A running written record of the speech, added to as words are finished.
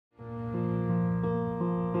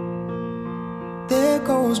There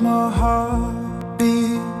goes my heart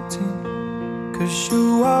beating, 'cause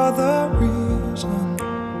you are the reason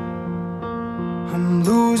I'm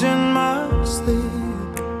losing my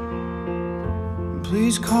sleep.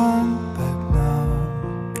 Please come back now.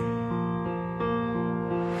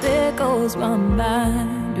 There goes my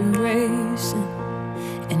mind erasing,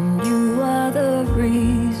 and you are the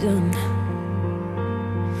reason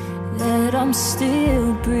that I'm still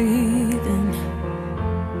breathing.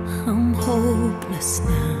 I'm hopeless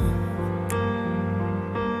now.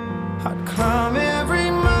 I'd climb every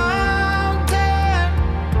mountain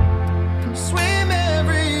and swim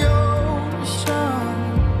every ocean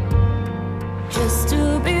Just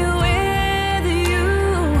to be with you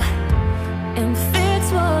and fix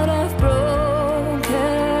what I've broken.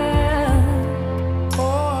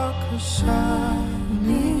 Oh, 'cause I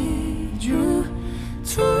need you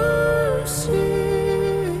to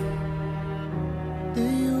see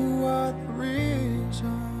that you are the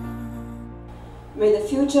reason. May the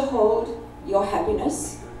future hold your happiness.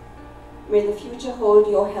 May the future hold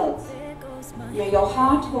your health. May your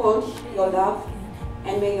heart hold your love.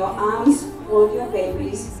 And may your arms hold your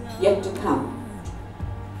babies yet to come.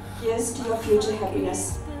 Here's to your future happiness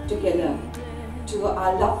together. To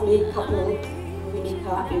our lovely couple,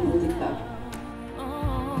 RUVINIKA and BUDDHIKA.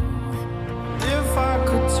 If I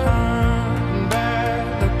could turn back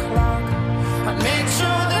the clock, I'd make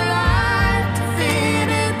sure the light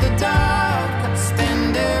defeated the dark. I'd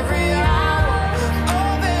spend every hour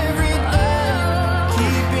of every day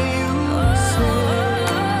keeping you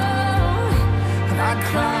safe. And I'd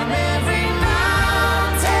climb every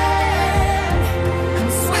mountain and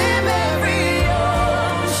swim every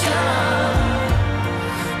ocean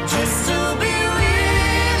just to be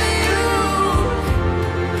with you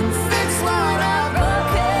and fix what I've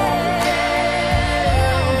broken.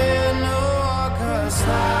 No, 'cause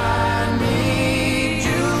I need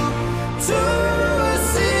you to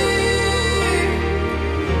see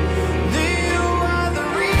that you are the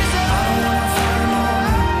reason. I don't wanna fight no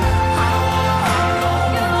more. I don't wanna hurt no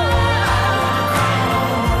more. I don't wanna cry no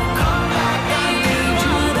more. Come back, I need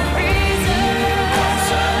you the reason.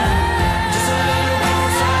 Closer, just a little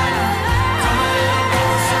closer. Come a little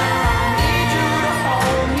closer. I need you to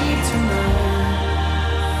hold me tonight.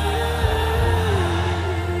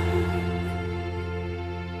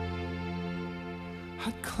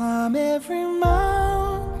 I'd climb every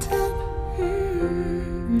mountain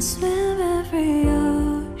And swim every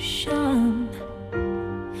ocean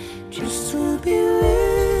just to be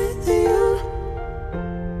with you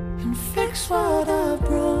and fix what I've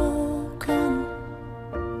broken.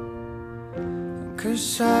 'Cause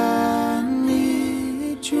I